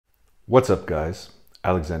What's up, guys?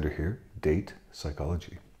 Alexander here, Date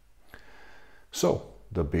Psychology. So,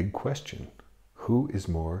 the big question, who is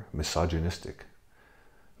more misogynistic?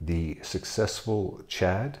 The successful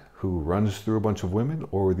Chad who runs through a bunch of women,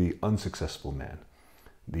 or the unsuccessful man?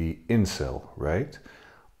 The incel, right?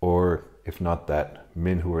 Or, if not that,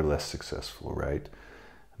 men who are less successful, right?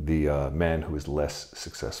 The man who is less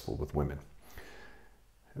successful with women.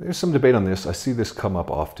 There's some debate on this. I see this come up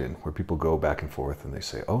often where people go back and forth and they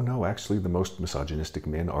say, oh no, actually the most misogynistic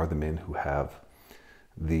men are the men who have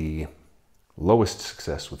the lowest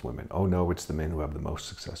success with women. Oh no, it's the men who have the most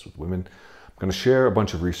success with women. I'm going to share a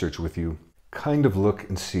bunch of research with you, kind of look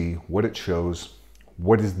and see what it shows.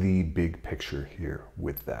 What is the big picture here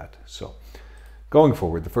with that? So going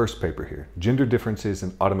forward, the first paper here, Gender Differences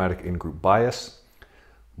and Automatic In-Group Bias.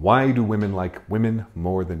 Why do women like women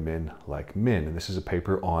more than men like men? And this is a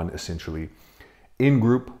paper on essentially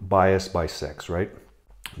in-group bias by sex, right?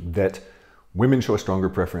 That women show a stronger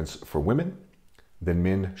preference for women than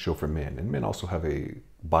men show for men. And men also have a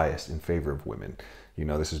bias in favor of women. You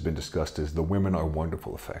know, this has been discussed as the women are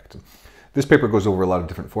wonderful effect. This paper goes over a lot of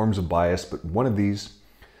different forms of bias, but one of these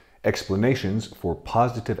explanations for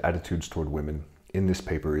positive attitudes toward women in this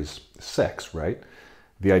paper is sex, right?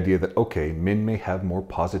 The idea that, okay, men may have more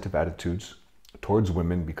positive attitudes towards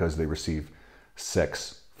women because they receive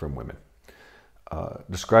sex from women.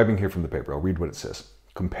 Describing here from the paper, I'll read what it says.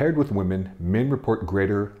 Compared with women, men report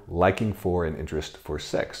greater liking for and interest for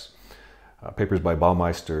sex. Papers by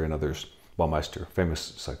Baumeister and others. Baumeister, famous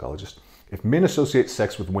psychologist. If men associate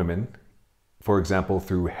sex with women, for example,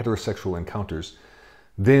 through heterosexual encounters,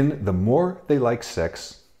 then the more they like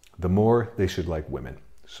sex, the more they should like women.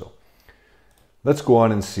 So let's go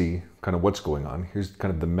on and see kind of what's going on. Here's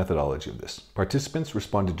kind of the methodology of this. Participants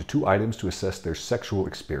responded to 2 items to assess their sexual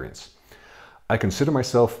experience. I consider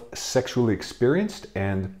myself sexually experienced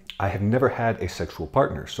and I have never had a sexual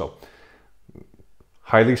partner. So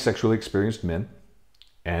highly sexually experienced men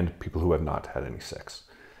and people who have not had any sex.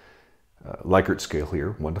 Likert scale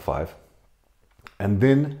here, 1 to 5. And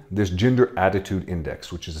then this gender attitude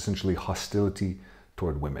index, which is essentially hostility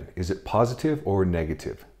toward women. Is it positive or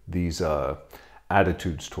negative? These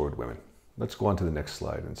attitudes toward women. Let's go on to the next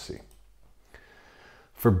slide and see.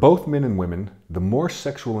 For both men and women, the more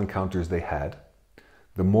sexual encounters they had,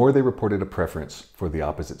 the more they reported a preference for the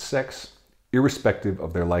opposite sex, irrespective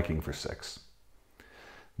of their liking for sex.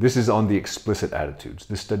 This is on the explicit attitudes.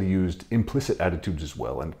 This study used implicit attitudes as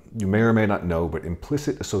well. And you may or may not know, but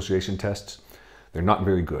implicit association tests, they're not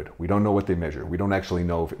very good. We don't know what they measure. We don't actually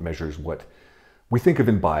know if it measures what we think of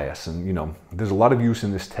in bias. And, you know, there's a lot of use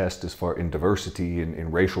in this test as far in diversity and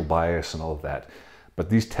in racial bias and all of that. But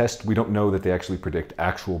these tests, we don't know that they actually predict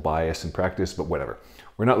actual bias in practice, but whatever.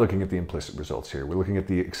 We're not looking at the implicit results here. We're looking at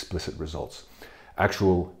the explicit results,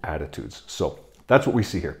 actual attitudes. So that's what we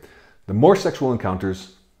see here. The more sexual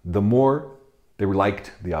encounters, the more they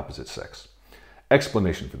liked the opposite sex.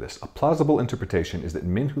 Explanation for this. A plausible interpretation is that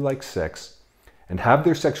men who like sex and have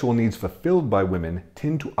their sexual needs fulfilled by women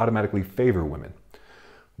tend to automatically favor women,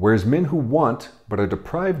 whereas men who want but are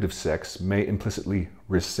deprived of sex may implicitly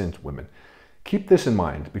resent women. Keep this in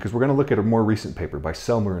mind because we're going to look at a more recent paper by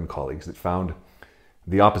Selmer and colleagues that found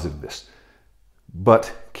the opposite of this.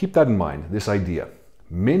 But keep that in mind, this idea.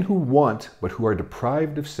 Men who want but who are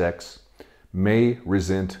deprived of sex may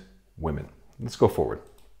resent women. Let's go forward.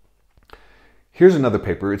 Here's another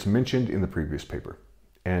paper. It's mentioned in the previous paper.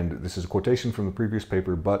 And this is a quotation from the previous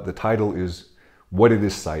paper, but the title is what it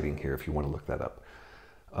is citing here, if you want to look that up.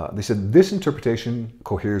 They said, this interpretation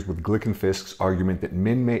coheres with Glick and Fisk's argument that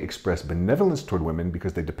men may express benevolence toward women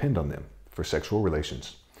because they depend on them for sexual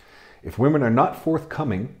relations. If women are not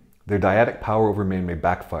forthcoming, their dyadic power over men may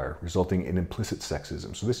backfire, resulting in implicit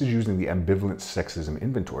sexism. So this is using the ambivalent sexism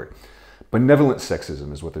inventory. Benevolent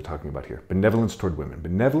sexism is what they're talking about here. Benevolence toward women.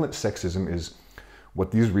 Benevolent sexism is what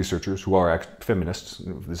these researchers, who are feminists,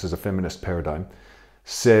 this is a feminist paradigm,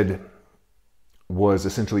 said was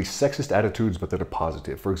essentially sexist attitudes, but that are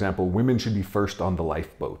positive. For example, women should be first on the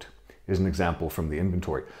lifeboat is an example from the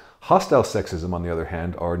inventory. Hostile sexism, on the other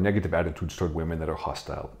hand, are negative attitudes toward women that are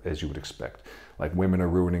hostile, as you would expect. Like women are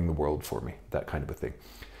ruining the world for me, that kind of a thing.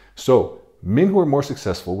 So men who are more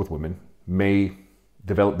successful with women may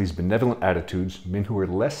develop these benevolent attitudes. Men who are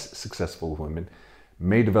less successful with women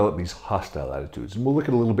may develop these hostile attitudes. And we'll look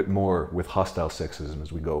at a little bit more with hostile sexism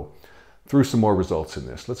as we go through some more results in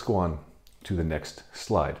this. Let's go on to the next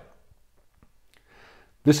slide.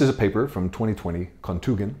 This is a paper from 2020,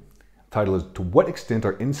 Kontugen. Title is, To What Extent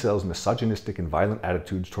Are Incels Misogynistic and Violent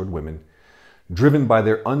Attitudes Toward Women Driven by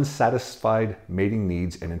Their Unsatisfied Mating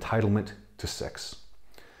Needs and Entitlement to Sex?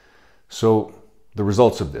 So the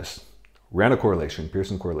results of this. ran a correlation,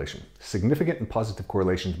 Pearson correlation, significant and positive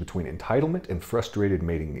correlations between entitlement and frustrated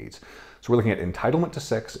mating needs. So we're looking at entitlement to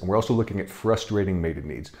sex, and we're also looking at frustrating mating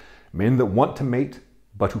needs. Men that want to mate,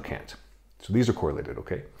 but who can't. So these are correlated,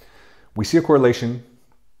 okay? We see a correlation,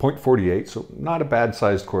 0.48, so not a bad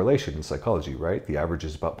sized correlation in psychology, right? The average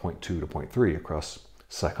is about 0.2 to 0.3 across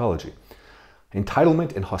psychology.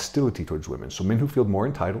 Entitlement and hostility towards women. So men who feel more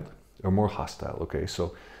entitled or more hostile, okay?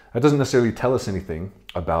 So that doesn't necessarily tell us anything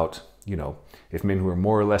about, you know, if men who are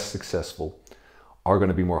more or less successful are going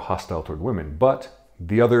to be more hostile toward women. But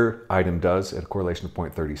the other item does, at a correlation of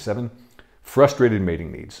 0.37, frustrated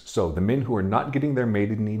mating needs. So the men who are not getting their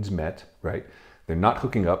mating needs met, right? They're not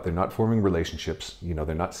hooking up, they're not forming relationships, you know,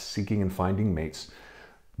 they're not seeking and finding mates.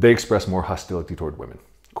 They express more hostility toward women.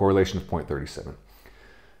 Correlation of 0.37.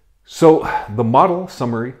 So the model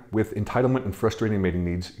summary with entitlement and frustrating mating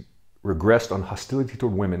needs regressed on hostility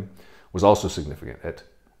toward women was also significant at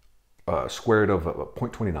square root of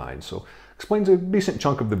 0.29. So explains a decent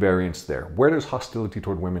chunk of the variance there. Where does hostility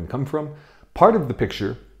toward women come from? Part of the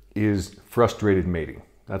picture is frustrated mating.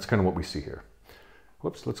 That's kind of what we see here.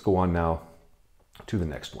 Whoops, let's go on now to the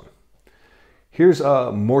next one. Here's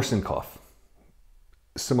Morsenkoff,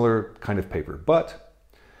 similar kind of paper, but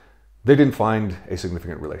they didn't find a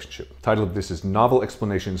significant relationship. The title of this is Novel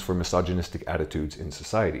Explanations for Misogynistic Attitudes in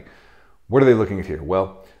Society. What are they looking at here?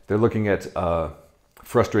 Well, they're looking at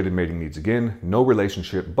frustrated mating needs again, no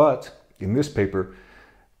relationship, but in this paper,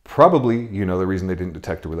 probably, you know, the reason they didn't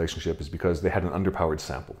detect a relationship is because they had an underpowered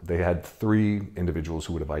sample. They had 3 individuals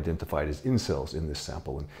who would have identified as incels in this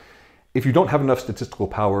sample. And if you don't have enough statistical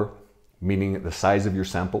power, meaning the size of your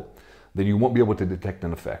sample, then you won't be able to detect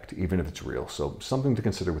an effect, even if it's real. So something to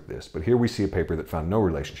consider with this. But here we see a paper that found no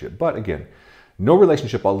relationship. But again, no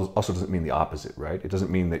relationship also doesn't mean the opposite, right? It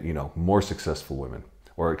doesn't mean that, you know, more successful women,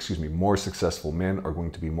 or excuse me, more successful men are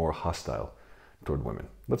going to be more hostile toward women.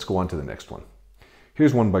 Let's go on to the next one.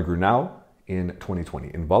 Here's one by Grunau in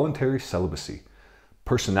 2020. Involuntary celibacy,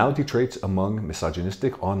 personality traits among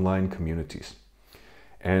misogynistic online communities.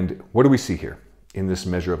 And what do we see here in this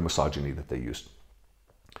measure of misogyny that they used?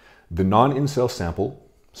 The non-incel sample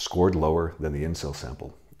scored lower than the incel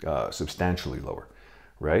sample, substantially lower,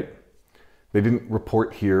 right? They didn't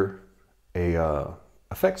report here a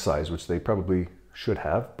effect size, which they probably should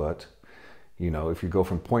have, but you know, if you go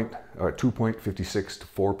from 2.56 to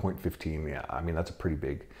 4.15, yeah, I mean, that's a pretty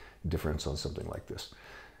big difference on something like this.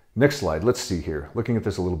 Next slide, let's see here, looking at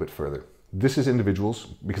this a little bit further. This is individuals,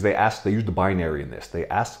 because they used the binary in this. They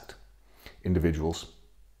asked individuals,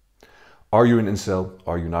 are you an incel?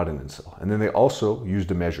 Are you not an incel? And then they also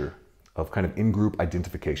used a measure of kind of in-group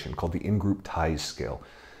identification called the in-group ties scale,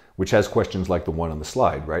 which has questions like the one on the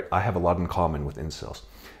slide, right? I have a lot in common with incels.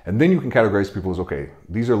 And then you can categorize people as, okay,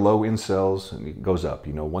 these are low incels, and it goes up,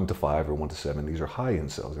 you know, 1 to 5 or 1 to 7. These are high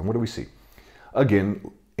incels. And what do we see? Again,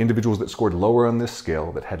 individuals that scored lower on this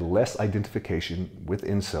scale, that had less identification with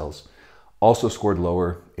incels, also scored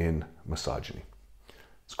lower in misogyny.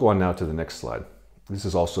 Let's go on now to the next slide. This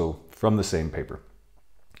is also from the same paper.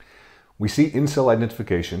 We see incel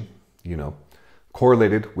identification, you know,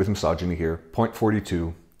 correlated with misogyny here,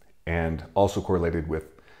 0.42, and also correlated with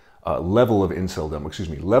level of inceldom. Excuse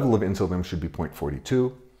me, level of inceldom should be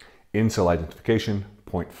 0.42, incel identification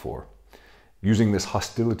 0.4, using this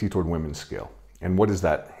hostility toward women scale. And what is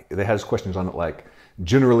that? It has questions on it like,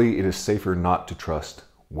 generally it is safer not to trust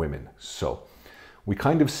women. So we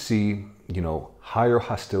kind of see, you know, higher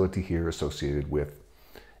hostility here associated with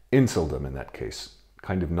inceldom in that case,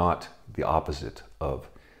 kind of not the opposite of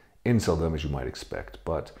inceldom as you might expect.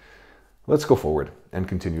 But let's go forward and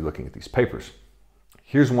continue looking at these papers.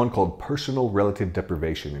 Here's one called Personal Relative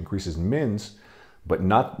Deprivation Increases Men's, but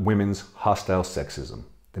not Women's Hostile Sexism,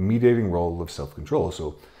 the mediating role of self-control.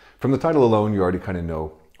 So from the title alone, you already kind of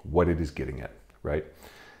know what it is getting at, right?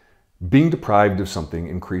 Being deprived of something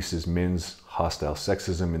increases men's hostile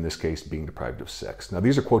sexism, in this case, being deprived of sex. Now,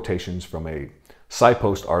 these are quotations from a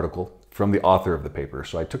SciPost article from the author of the paper.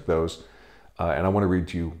 So I took those and I want to read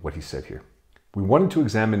to you what he said here. We wanted to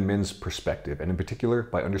examine men's perspective, and in particular,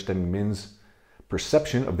 by understanding men's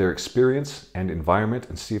perception of their experience and environment,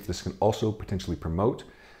 and see if this can also potentially promote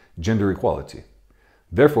gender equality.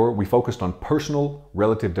 Therefore, we focused on personal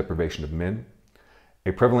relative deprivation of men,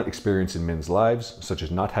 a prevalent experience in men's lives, such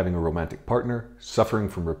as not having a romantic partner, suffering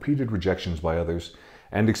from repeated rejections by others,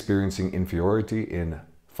 and experiencing inferiority in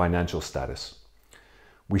financial status.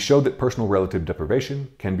 We showed that personal relative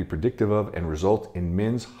deprivation can be predictive of and result in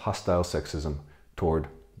men's hostile sexism toward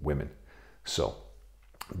women. So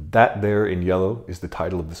that there in yellow is the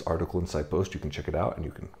title of this article in SciPost. You can check it out and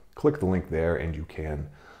you can click the link there and you can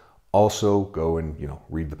Also go and,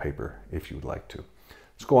 read the paper if you would like to.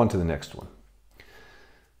 Let's go on to the next one.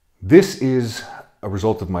 This is a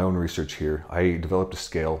result of my own research here. I developed a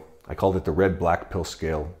scale. I called it the red-black pill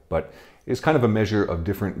scale, but it's kind of a measure of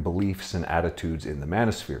different beliefs and attitudes in the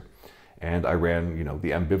manosphere. And I ran,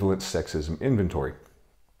 the ambivalent sexism inventory.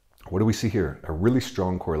 What do we see here? A really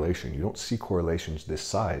strong correlation. You don't see correlations this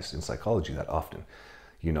size in psychology that often.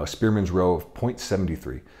 A Spearman's row of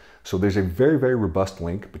 0.73. So there's a very, very robust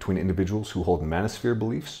link between individuals who hold manosphere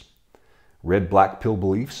beliefs, red-black pill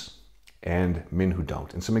beliefs, and men who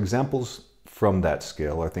don't. And some examples from that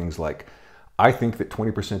scale are things like, I think that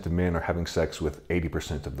 20% of men are having sex with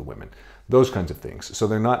 80% of the women. Those kinds of things. So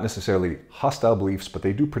they're not necessarily hostile beliefs, but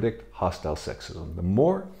they do predict hostile sexism. The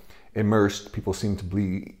more immersed people seem to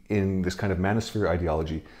be in this kind of manosphere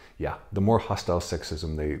ideology, the more hostile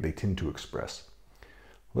sexism they tend to express.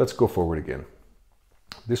 Let's go forward again.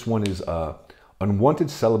 This one is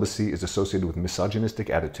unwanted celibacy is associated with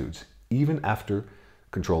misogynistic attitudes, even after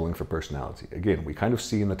controlling for personality. Again, we kind of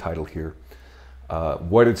see in the title here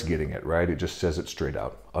what it's getting at, right? It just says it straight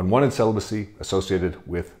out. Unwanted celibacy associated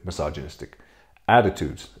with misogynistic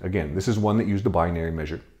attitudes. Again, this is one that used a binary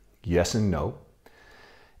measure, yes and no.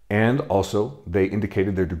 And also, they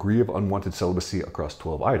indicated their degree of unwanted celibacy across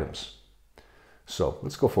 12 items. So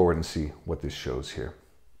let's go forward and see what this shows here.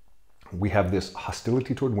 We have this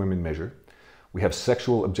hostility toward women measure. We have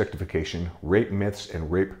sexual objectification, rape myths,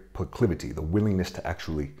 and rape proclivity, the willingness to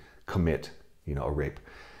actually commit, a rape.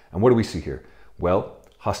 And what do we see here? Well,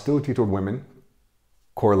 hostility toward women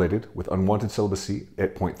correlated with unwanted celibacy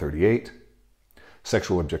at 0.38,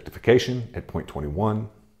 sexual objectification at 0.21,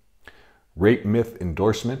 rape myth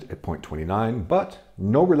endorsement at 0.29, but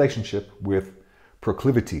no relationship with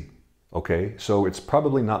proclivity, okay? So it's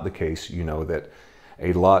probably not the case, that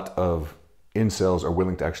a lot of incels are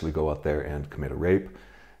willing to actually go out there and commit a rape.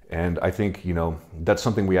 And I think, that's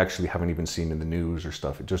something we actually haven't even seen in the news or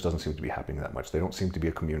stuff. It just doesn't seem to be happening that much. They don't seem to be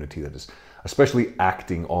a community that is especially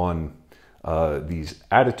acting on these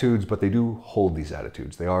attitudes, but they do hold these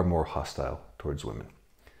attitudes. They are more hostile towards women.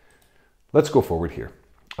 Let's go forward here.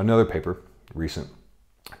 Another paper, recent.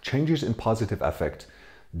 Changes in positive affect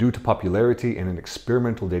due to popularity in an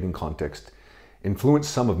experimental dating context influence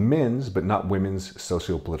some of men's, but not women's,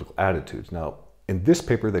 socio-political attitudes. Now, in this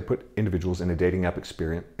paper, they put individuals in a dating app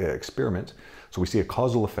experiment. So we see a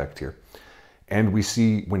causal effect here. And we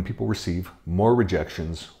see when people receive more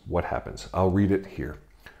rejections, what happens? I'll read it here.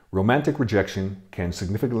 Romantic rejection can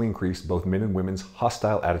significantly increase both men and women's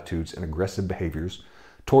hostile attitudes and aggressive behaviors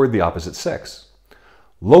toward the opposite sex.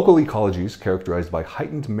 Local ecologies characterized by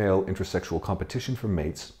heightened male intersexual competition for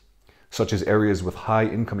mates, such as areas with high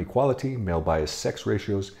income equality, male-biased sex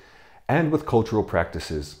ratios, and with cultural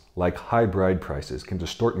practices like high bride prices, can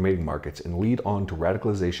distort mating markets and lead on to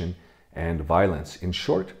radicalization and violence. In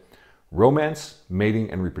short, romance,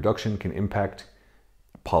 mating, and reproduction can impact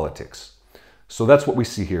politics. So that's what we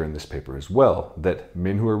see here in this paper as well, that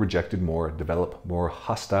men who are rejected more develop more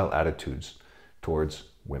hostile attitudes towards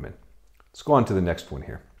women. Let's go on to the next one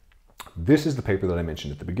here. This is the paper that I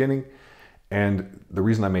mentioned at the beginning. And the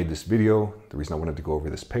reason I made this video, the reason I wanted to go over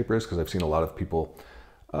this paper is because I've seen a lot of people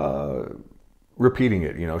repeating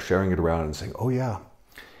it, sharing it around and saying, oh yeah,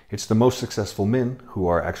 it's the most successful men who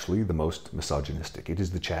are actually the most misogynistic. It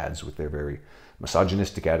is the Chads with their very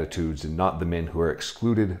misogynistic attitudes and not the men who are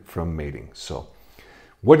excluded from mating. So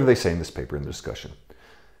what do they say in this paper in the discussion?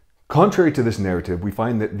 Contrary to this narrative, we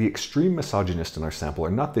find that the extreme misogynists in our sample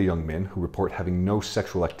are not the young men who report having no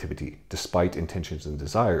sexual activity despite intentions and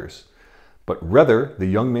desires, but rather the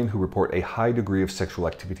young men who report a high degree of sexual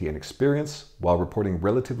activity and experience while reporting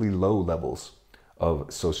relatively low levels of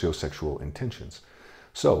sociosexual intentions.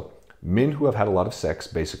 So men who have had a lot of sex,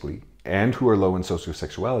 basically, and who are low in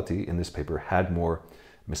sociosexuality in this paper had more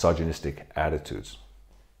misogynistic attitudes.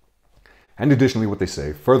 And additionally, what they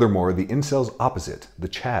say, furthermore, the incels opposite, the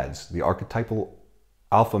Chads, the archetypal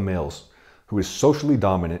alpha males, who is socially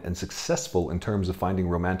dominant and successful in terms of finding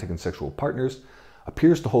romantic and sexual partners,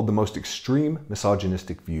 appears to hold the most extreme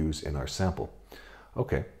misogynistic views in our sample.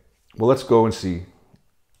 Okay, well, let's go and see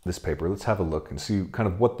this paper. Let's have a look and see kind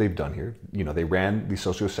of what they've done here. They ran the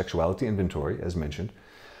sociosexuality inventory, as mentioned,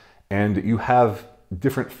 and you have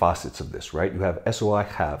different facets of this, right? You have SOI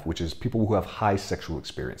have, which is people who have high sexual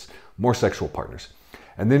experience, more sexual partners.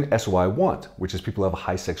 And then SOI want, which is people who have a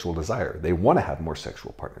high sexual desire. They want to have more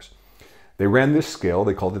sexual partners. They ran this scale,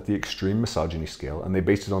 they called it the extreme misogyny scale, and they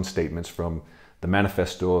based it on statements from the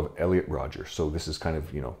manifesto of Elliot Rodger. So this is kind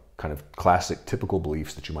of classic, typical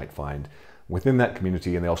beliefs that you might find within that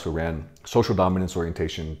community. And they also ran social dominance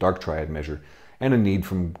orientation, dark triad measure, and a need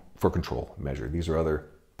for control measure. These are other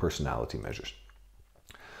personality measures.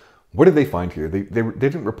 What did they find here? They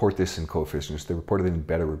didn't report this in coefficients, they reported it in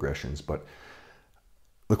beta regressions, but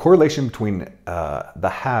the correlation between the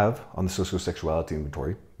have on the sociosexuality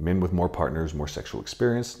inventory, men with more partners, more sexual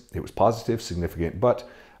experience, it was positive, significant, but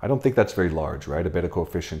I don't think that's very large, right? A beta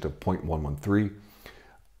coefficient of 0.113.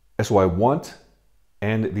 SY want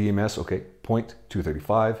and the EMS, okay,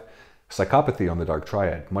 0.235. Psychopathy on the dark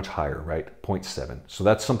triad, much higher, right? 0.7. So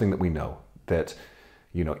that's something that we know, that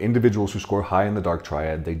individuals who score high in the dark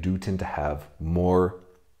triad, they do tend to have more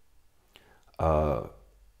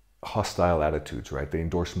hostile attitudes, right? They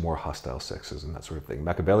endorse more hostile sexes and that sort of thing.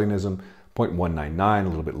 Machiavellianism, 0.199, a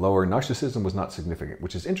little bit lower. Narcissism was not significant,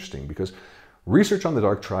 which is interesting because research on the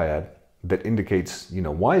dark triad that indicates,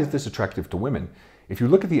 why is this attractive to women? If you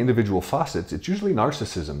look at the individual facets, it's usually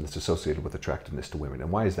narcissism that's associated with attractiveness to women.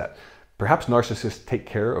 And why is that? Perhaps narcissists take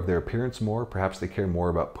care of their appearance more. Perhaps they care more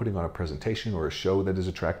about putting on a presentation or a show that is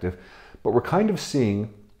attractive. But we're kind of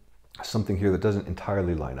seeing something here that doesn't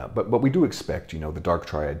entirely line up. But we do expect, the dark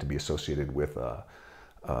triad to be associated with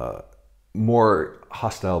more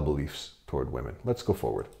hostile beliefs toward women. Let's go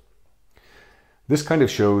forward. This kind of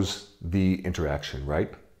shows the interaction,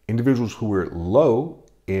 right? Individuals who were low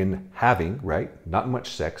in having, right, not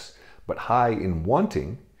much sex, but high in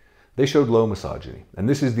wanting, they showed low misogyny. And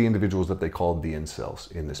this is the individuals that they called the incels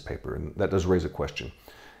in this paper. And that does raise a question.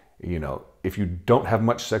 If you don't have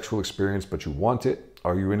much sexual experience, but you want it,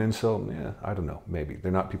 are you an incel? Yeah, I don't know, maybe.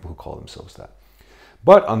 They're not people who call themselves that.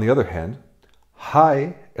 But on the other hand,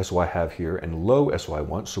 high SY have here and low SY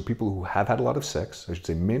want, so people who have had a lot of sex, I should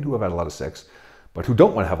say men who have had a lot of sex, but who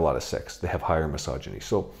don't want to have a lot of sex, they have higher misogyny.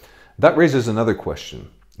 So that raises another question.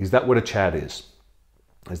 Is that what a Chad is?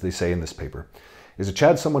 As they say in this paper. Is a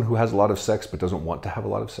Chad someone who has a lot of sex but doesn't want to have a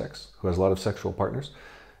lot of sex? Who has a lot of sexual partners?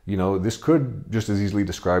 This could just as easily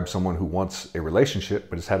describe someone who wants a relationship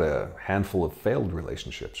but has had a handful of failed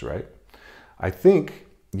relationships, right? I think,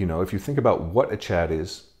 if you think about what a Chad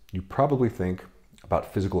is, you probably think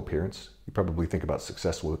about physical appearance. You probably think about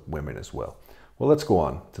success with women as well. Well, let's go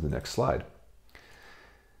on to the next slide.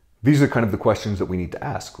 These are kind of the questions that we need to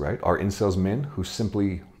ask, right? Are incels men who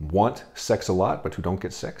simply want sex a lot but who don't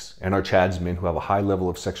get sex? And are Chads men who have a high level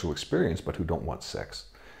of sexual experience but who don't want sex?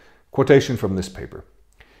 Quotation from this paper.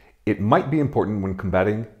 It might be important when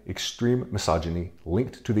combating extreme misogyny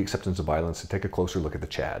linked to the acceptance of violence to take a closer look at the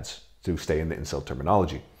Chads, to stay in the incel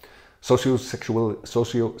terminology.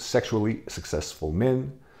 Sociosexually successful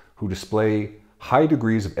men who display high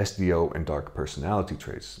degrees of SDO and dark personality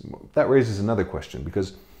traits. That raises another question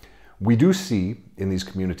because we do see in these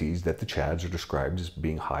communities that the Chads are described as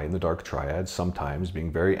being high in the dark triad, sometimes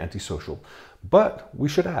being very antisocial. But we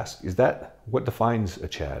should ask, is that what defines a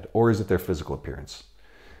Chad? Or is it their physical appearance?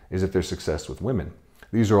 Is it their success with women?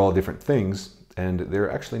 These are all different things, and they're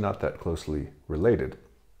actually not that closely related.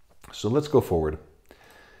 So let's go forward.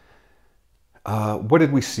 What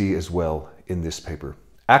did we see as well in this paper?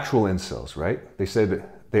 Actual incels, right? They said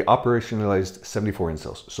they operationalized 74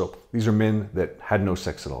 incels. So these are men that had no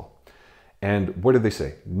sex at all. And what did they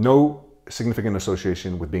say? No significant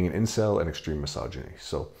association with being an incel and extreme misogyny.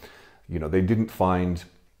 So, they didn't find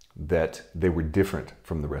that they were different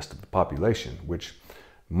from the rest of the population, which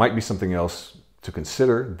might be something else to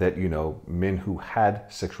consider, that, men who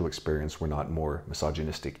had sexual experience were not more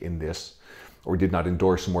misogynistic in this, or did not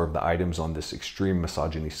endorse more of the items on this extreme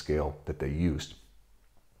misogyny scale that they used.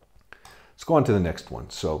 Let's go on to the next one.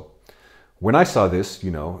 So when I saw this,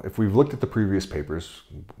 if we've looked at the previous papers,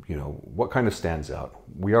 what kind of stands out?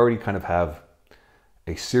 We already kind of have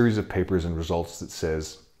a series of papers and results that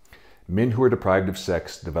says men who are deprived of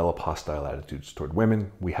sex develop hostile attitudes toward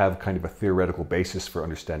women. We have kind of a theoretical basis for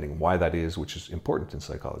understanding why that is, which is important in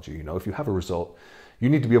psychology. If you have a result, you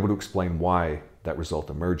need to be able to explain why that result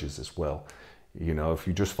emerges as well. If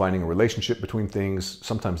you're just finding a relationship between things,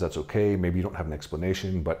 sometimes that's okay. Maybe you don't have an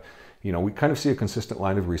explanation, but we kind of see a consistent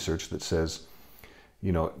line of research that says,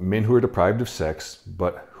 men who are deprived of sex,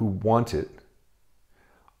 but who want it,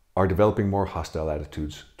 are developing more hostile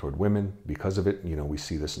attitudes toward women because of it. We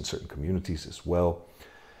see this in certain communities as well.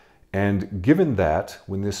 And given that,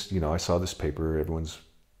 when this, I saw this paper, everyone's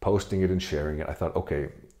posting it and sharing it, I thought, okay,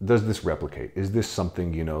 does this replicate? Is this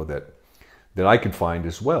something, that I could find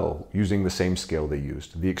as well, using the same scale they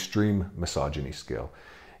used, the extreme misogyny scale?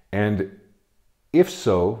 And if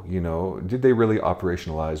so, did they really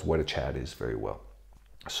operationalize what a Chad is very well?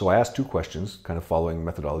 So I asked two questions, kind of following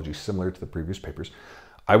methodology similar to the previous papers.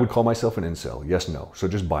 I would call myself an incel, yes, no. So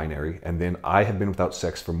just binary. And then I have been without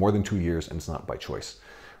sex for more than 2 years and it's not by choice,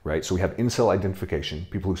 right? So we have incel identification,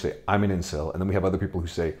 people who say, I'm an incel. And then we have other people who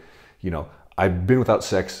say, I've been without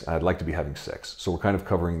sex, I'd like to be having sex. So we're kind of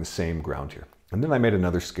covering the same ground here. And then I made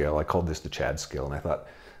another scale. I called this the Chad scale. And I thought,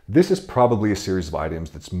 this is probably a series of items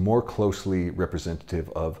that's more closely representative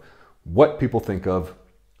of what people think of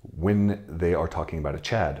when they are talking about a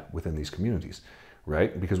Chad within these communities,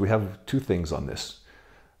 right? Because we have two things on this.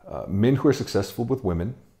 Men who are successful with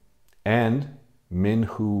women and men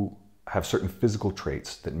who have certain physical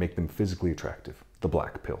traits that make them physically attractive, the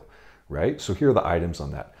black pill, right? So here are the items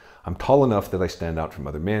on that. I'm tall enough that I stand out from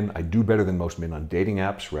other men. I do better than most men on dating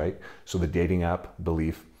apps, right? So the dating app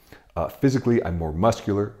belief. Physically, I'm more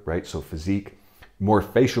muscular, right? So physique. More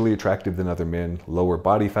facially attractive than other men. Lower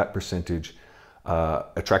body fat percentage.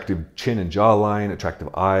 Attractive chin and jawline. Attractive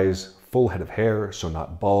eyes. Full head of hair, so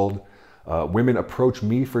not bald. Women approach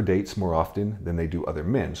me for dates more often than they do other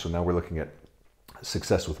men. So now we're looking at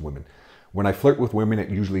success with women. When I flirt with women, it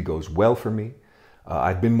usually goes well for me.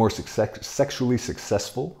 I've been more sexually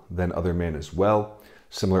successful than other men as well.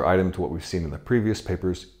 Similar item to what we've seen in the previous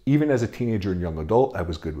papers. Even as a teenager and young adult, I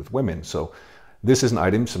was good with women. So this is an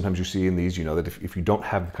item sometimes you see in these, you know, that if you don't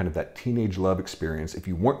have kind of that teenage love experience, if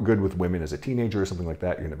you weren't good with women as a teenager or something like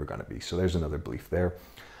that, you're never going to be. So there's another belief there.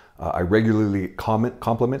 I regularly comment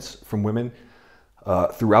compliments from women.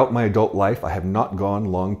 Throughout my adult life, I have not gone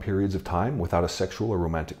long periods of time without a sexual or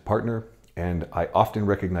romantic partner. And I often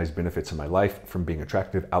recognize benefits in my life from being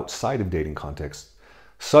attractive outside of dating contexts,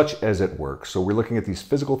 such as at work. So we're looking at these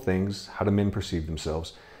physical things, how do men perceive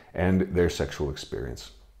themselves, and their sexual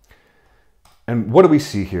experience. And what do we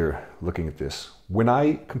see here looking at this? When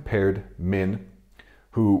I compared men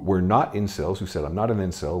who were not incels, who said I'm not an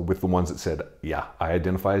incel, with the ones that said, yeah, I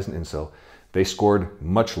identify as an incel, they scored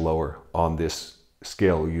much lower on this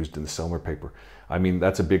scale used in the Selmer paper. I mean,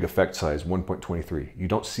 that's a big effect size, 1.23. You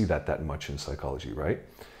don't see that much in psychology, right?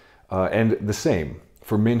 And the same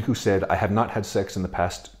for men who said, I have not had sex in the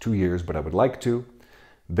past 2 years, but I would like to.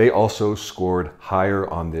 They also scored higher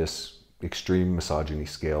on this extreme misogyny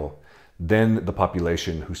scale than the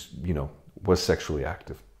population who, you know, was sexually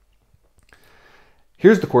active.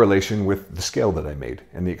 Here's the correlation with the scale that I made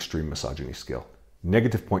and the extreme misogyny scale,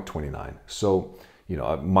 negative 0.29. So, you know,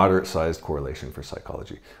 a moderate sized correlation for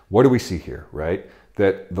psychology. What do we see here, right?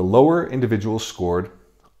 That the lower individuals scored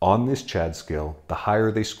on this Chad scale, the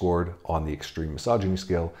higher they scored on the extreme misogyny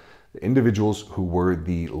scale. The individuals who were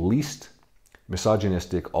the least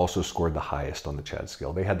misogynistic also scored the highest on the Chad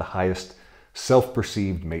scale. They had the highest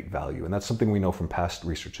self-perceived mate value. And that's something we know from past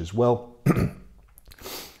research as well,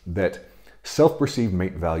 that self-perceived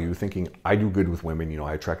mate value, thinking I do good with women, you know,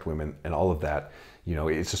 I attract women and all of that, you know,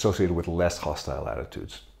 it's associated with less hostile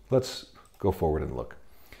attitudes. Let's go forward and look.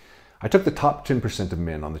 I took the top 10% of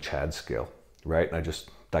men on the Chad scale, right? And I just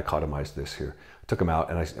dichotomized this here. I took them out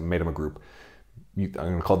and I made them a group. I'm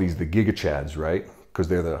going to call these the Giga Chads, right? Because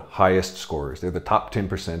they're the highest scorers. They're the top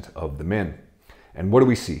 10% of the men. And what do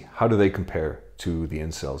we see? How do they compare to the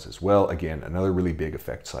incels as well? Again, another really big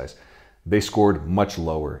effect size. They scored much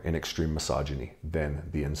lower in extreme misogyny than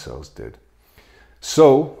the incels did.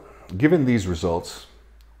 So, given these results,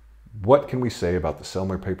 what can we say about the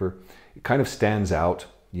Selmer paper? It kind of stands out,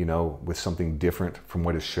 you know, with something different from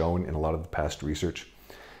what is shown in a lot of the past research.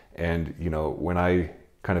 And, you know, when I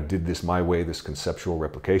kind of did this my way, this conceptual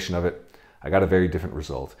replication of it, I got a very different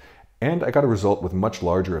result. And I got a result with much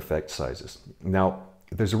larger effect sizes. Now,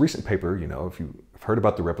 there's a recent paper, you know, if you've heard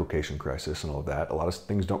about the replication crisis and all of that, a lot of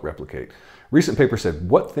things don't replicate. Recent paper said,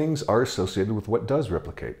 what things are associated with what does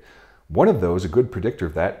replicate? One of those, a good predictor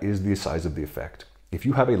of that, is the size of the effect. If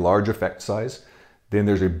you have a large effect size, then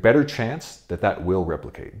there's a better chance that that will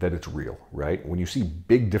replicate, that it's real, right? When you see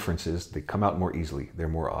big differences, they come out more easily. They're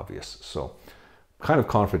more obvious. So kind of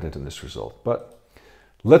confident in this result. But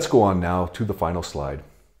let's go on now to the final slide.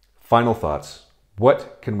 Final thoughts.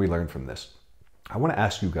 What can we learn from this? I want to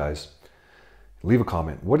ask you guys, leave a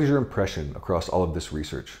comment. What is your impression across all of this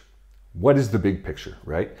research? What is the big picture,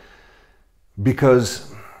 right?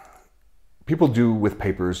 Because people do with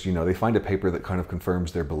papers, you know, they find a paper that kind of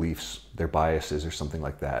confirms their beliefs, their biases or something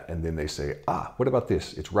like that. And then they say, what about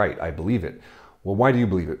this? It's right. I believe it. Well, why do you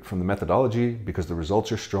believe it? From the methodology, because the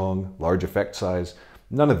results are strong, large effect size,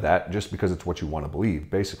 none of that, just because it's what you want to believe,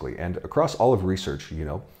 basically. And across all of research, you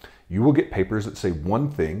know, you will get papers that say one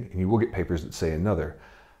thing and you will get papers that say another.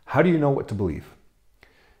 How do you know what to believe?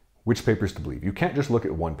 Which papers to believe? You can't just look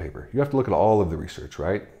at one paper. You have to look at all of the research,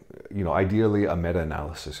 right? You know, ideally a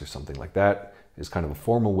meta-analysis or something like that is kind of a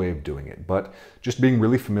formal way of doing it. But just being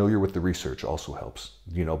really familiar with the research also helps,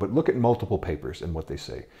 you know, but look at multiple papers and what they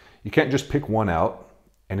say. You can't just pick one out.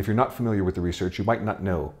 And if you're not familiar with the research, you might not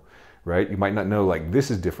know, right? You might not know, like,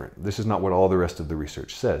 this is different. This is not what all the rest of the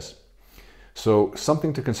research says. So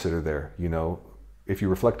something to consider there, you know, if you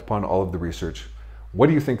reflect upon all of the research, what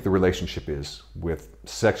do you think the relationship is with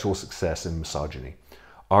sexual success and misogyny?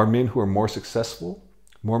 Are men who are more successful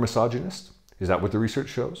more misogynist? Is that what the research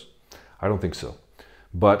shows? I don't think so.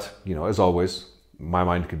 But, you know, as always, my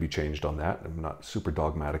mind could be changed on that. I'm not super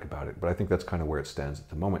dogmatic about it, but I think that's kind of where it stands at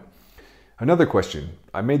the moment. Another question,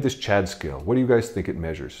 I made this Chad scale. What do you guys think it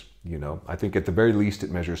measures? You know, I think at the very least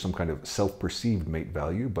it measures some kind of self-perceived mate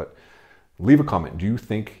value, but leave a comment. Do you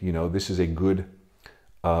think, you know, this is a good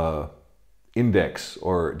index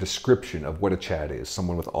or description of what a Chad is?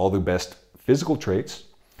 Someone with all the best physical traits,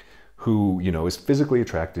 who, you know, is physically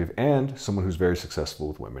attractive, and someone who's very successful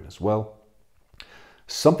with women as well.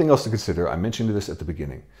 Something else to consider, I mentioned this at the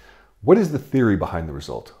beginning. What is the theory behind the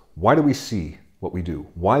result? Why do we see what we do?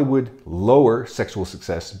 Why would lower sexual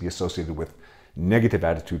success be associated with negative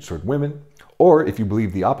attitudes toward women? Or if you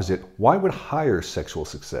believe the opposite, why would higher sexual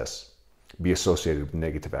success be associated with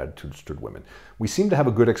negative attitudes toward women? We seem to have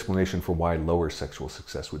a good explanation for why lower sexual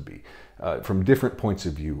success would be, from different points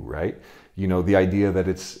of view, right? You know, the idea that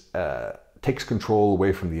it's takes control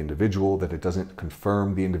away from the individual, that it doesn't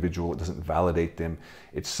confirm the individual, it doesn't validate them.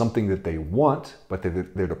 It's something that they want, but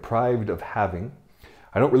they're deprived of having.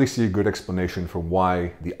 I don't really see a good explanation for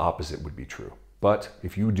why the opposite would be true. But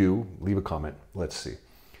if you do, leave a comment. Let's see.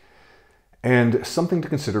 And something to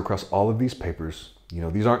consider across all of these papers, you know,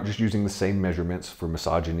 these aren't just using the same measurements for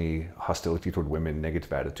misogyny, hostility toward women,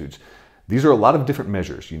 negative attitudes. These are a lot of different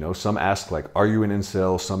measures, you know. Some ask like, are you an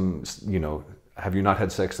incel? Some, you know, have you not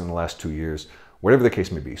had sex in the last 2 years? Whatever the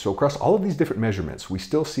case may be. So across all of these different measurements, we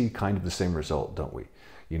still see kind of the same result, don't we?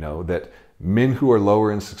 You know, that men who are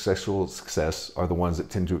lower in sexual success are the ones that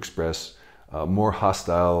tend to express more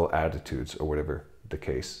hostile attitudes, or whatever the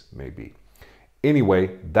case may be.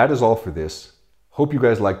 Anyway, that is all for this. Hope you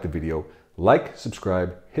guys liked the video. Like,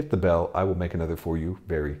 subscribe, hit the bell. I will make another for you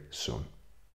very soon.